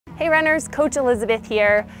Hey runners, Coach Elizabeth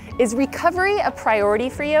here. Is recovery a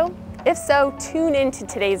priority for you? If so, tune into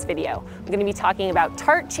today's video. I'm going to be talking about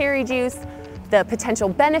Tart cherry juice, the potential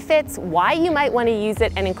benefits, why you might want to use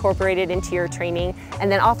it and incorporate it into your training,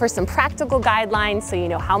 and then offer some practical guidelines so you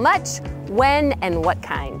know how much, when, and what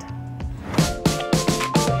kind.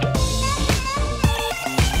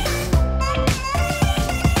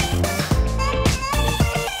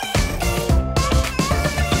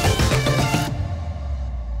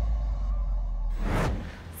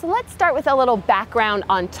 So let's start with a little background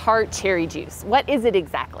on Tart cherry juice. What is it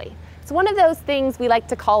exactly? It's one of those things we like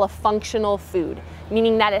to call a functional food,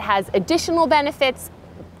 meaning that it has additional benefits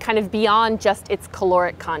kind of beyond just its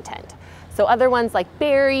caloric content. So other ones like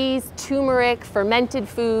berries, turmeric, fermented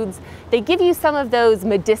foods, they give you some of those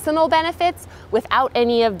medicinal benefits without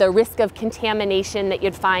any of the risk of contamination that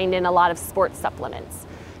you'd find in a lot of sports supplements.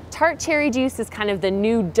 Tart cherry juice is kind of the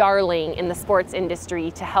new darling in the sports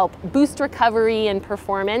industry to help boost recovery and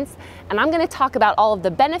performance, and I'm going to talk about all of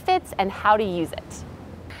the benefits and how to use it.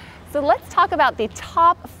 So let's talk about the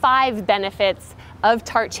top 5 benefits of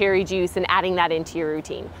Tart cherry juice and adding that into your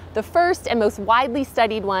routine. The first and most widely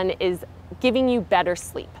studied one is giving you better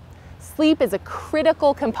sleep. Sleep is a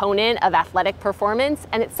critical component of athletic performance,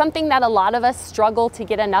 and it's something that a lot of us struggle to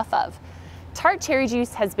get enough of. Tart cherry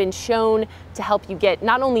juice has been shown to help you get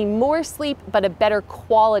not only more sleep, but a better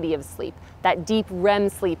quality of sleep, that deep REM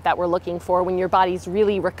sleep that we're looking for when your body's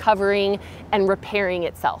really recovering and repairing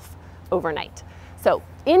itself overnight. So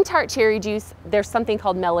in Tart cherry juice, there's something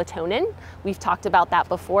called melatonin. We've talked about that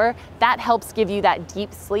before. That helps give you that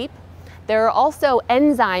deep sleep. There are also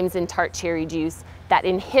enzymes in Tart cherry juice that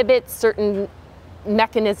inhibit certain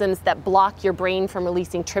mechanisms that block your brain from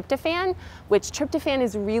releasing tryptophan, which tryptophan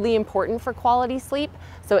is really important for quality sleep.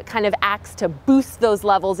 So it kind of acts to boost those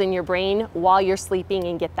levels in your brain while you're sleeping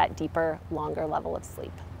and get that deeper, longer level of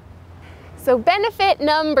sleep. So benefit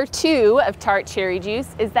number 2 of Tart cherry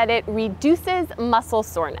juice is that it reduces muscle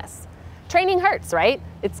soreness. Training hurts, right?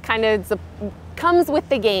 Comes with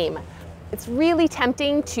the game. It's really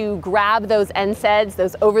tempting to grab those NSAIDs,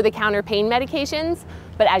 those over-the-counter pain medications,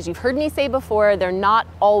 but as you've heard me say before, they're not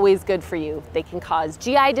always good for you. They can cause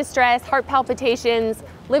GI distress, heart palpitations,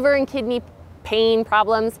 liver and kidney pain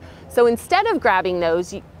problems. So instead of grabbing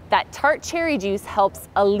those, that Tart cherry juice helps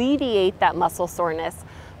alleviate that muscle soreness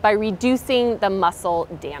by reducing the muscle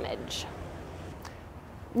damage.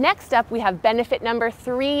 Next up, we have benefit number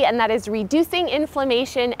 3, and that is reducing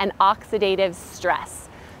inflammation and oxidative stress.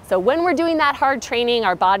 So when we're doing that hard training,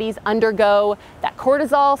 our bodies undergo that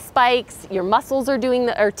cortisol spikes, your muscles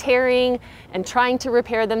are tearing and trying to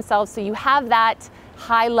repair themselves, so you have that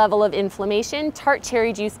high level of inflammation. Tart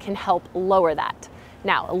cherry juice can help lower that.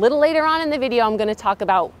 Now, a little later on in the video, I'm going to talk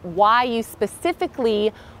about why you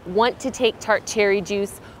specifically want to take Tart cherry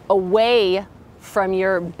juice away from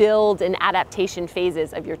your build and adaptation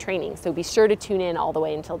phases of your training. So be sure to tune in all the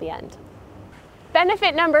way until the end.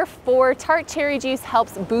 Benefit number 4, Tart cherry juice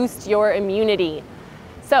helps boost your immunity.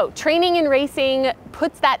 So training and racing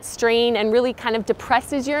puts that strain and really kind of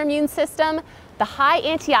depresses your immune system. The high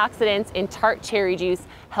antioxidants in Tart cherry juice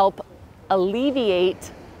help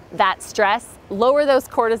alleviate that stress, lower those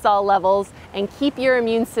cortisol levels, and keep your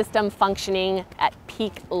immune system functioning at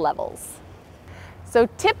peak levels. So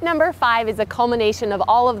tip number 5 is a culmination of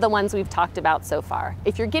all of the ones we've talked about so far.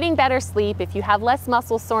 If you're getting better sleep, if you have less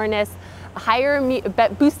muscle soreness, a higher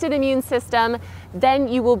boosted immune system, then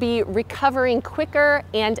you will be recovering quicker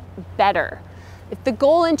and better. If the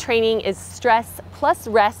goal in training is stress plus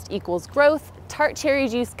rest equals growth, Tart cherry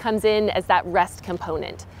juice comes in as that rest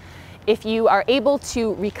component. If you are able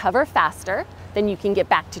to recover faster, then you can get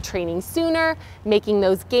back to training sooner, making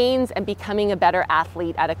those gains and becoming a better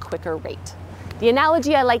athlete at a quicker rate. The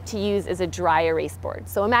analogy I like to use is a dry erase board.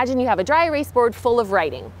 So imagine you have a dry erase board full of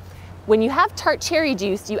writing. When you have Tart cherry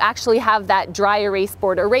juice, you actually have that dry erase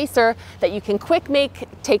board eraser that you can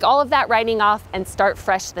take all of that writing off and start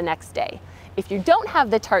fresh the next day. If you don't have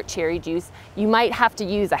the Tart cherry juice, you might have to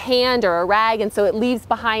use a hand or a rag, and so it leaves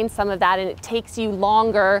behind some of that, and it takes you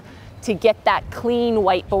longer to get that clean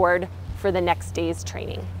whiteboard for the next day's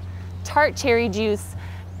training. Tart cherry juice,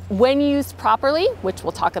 when used properly, which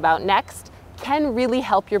we'll talk about next, can really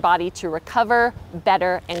help your body to recover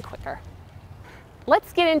better and quicker.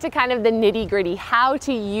 Let's get into kind of the nitty-gritty, how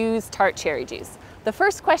to use Tart cherry juice. The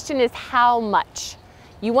first question is how much?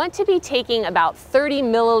 You want to be taking about 30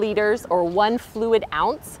 milliliters or 1 fluid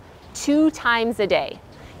ounce 2 times a day.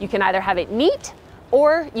 You can either have it neat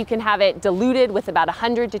or you can have it diluted with about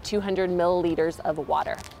 100 to 200 milliliters of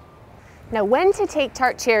water. Now, when to take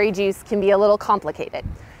Tart cherry juice can be a little complicated.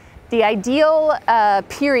 The ideal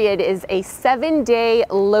period is a 7-day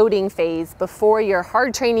loading phase before your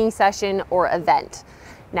hard training session or event.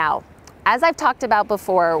 Now, as I've talked about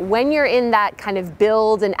before, when you're in that kind of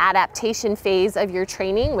build and adaptation phase of your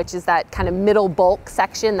training, which is that kind of middle bulk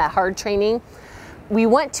section, that hard training, we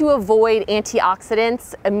want to avoid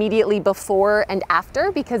antioxidants immediately before and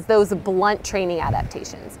after because those blunt training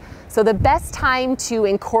adaptations. So the best time to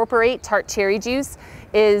incorporate Tart cherry juice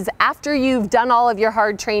is after you've done all of your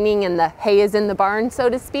hard training and the hay is in the barn, so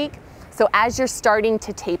to speak. So as you're starting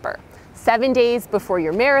to taper, 7 days before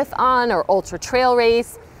your marathon or ultra trail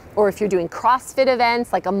race, or if you're doing CrossFit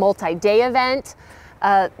events like a multi-day event,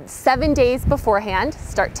 7 days beforehand,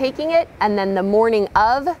 start taking it, and then the morning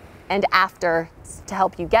of and after to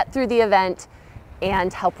help you get through the event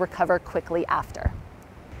and help recover quickly after.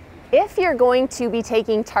 If you're going to be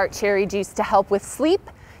taking Tart cherry juice to help with sleep,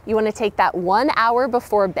 you want to take that 1 hour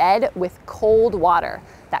before bed with cold water.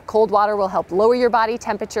 That cold water will help lower your body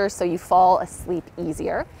temperature so you fall asleep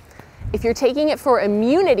easier. If you're taking it for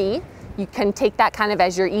immunity, you can take that kind of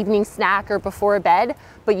as your evening snack or before bed,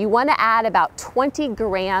 but you want to add about 20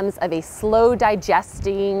 grams of a slow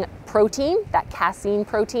digesting protein, that casein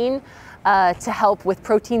protein, to help with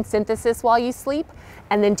protein synthesis while you sleep,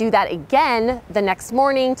 and then do that again the next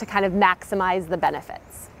morning to kind of maximize the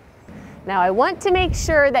benefits. Now I want to make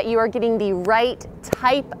sure that you are getting the right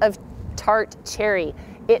type of Tart cherry.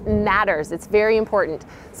 It matters, it's very important.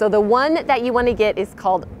 So the one that you want to get is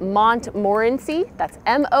called Montmorency. That's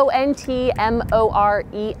Montmorency.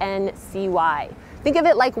 Think of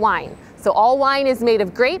it like wine. So all wine is made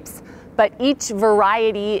of grapes, but each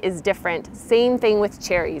variety is different. Same thing with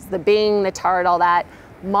cherries, the Bing, the Tart, all that.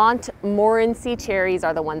 Montmorency cherries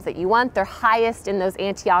are the ones that you want. They're highest in those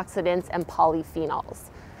antioxidants and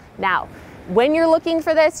polyphenols. Now, when you're looking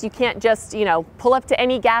for this, you can't just, pull up to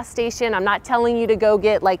any gas station. I'm not telling you to go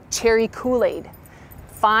get like cherry Kool-Aid.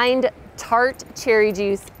 Find Tart cherry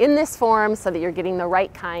juice in this form so that you're getting the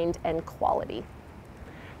right kind and quality.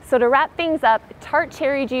 So to wrap things up, Tart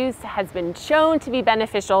cherry juice has been shown to be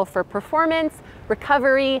beneficial for performance,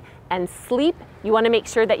 recovery, and sleep. You want to make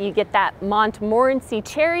sure that you get that Montmorency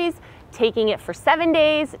cherries, taking it for 7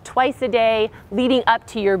 days, twice a day, leading up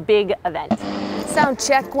to your big event. Sound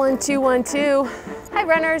check, 1, 2, 1, 2. Hi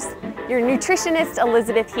runners, your nutritionist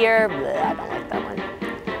Elizabeth here. Bleh, I don't like that one.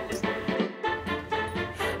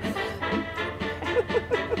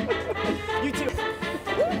 You too.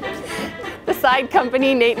 The side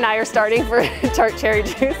company Nate and I are starting for Tart cherry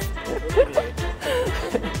juice.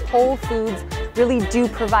 Whole foods really do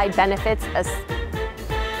provide benefits.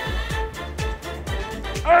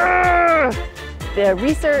 The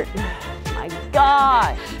research, my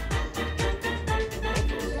gosh.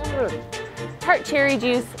 Tart cherry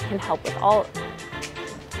juice can help with all.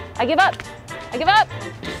 I give up. I give up.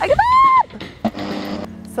 I give up.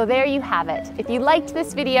 So there you have it. If you liked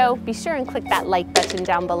this video, be sure and click that like button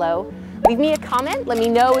down below. Leave me a comment. Let me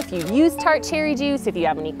know if you've used Tart cherry juice, if you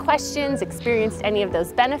have any questions, experienced any of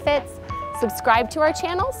those benefits. Subscribe to our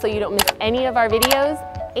channel so you don't miss any of our videos.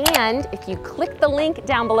 And if you click the link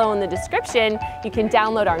down below in the description, you can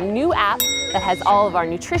download our new app that has all of our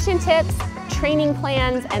nutrition tips, training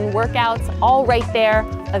plans, and workouts all right there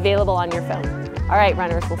available on your phone. All right,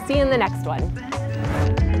 runners, we'll see you in the next one.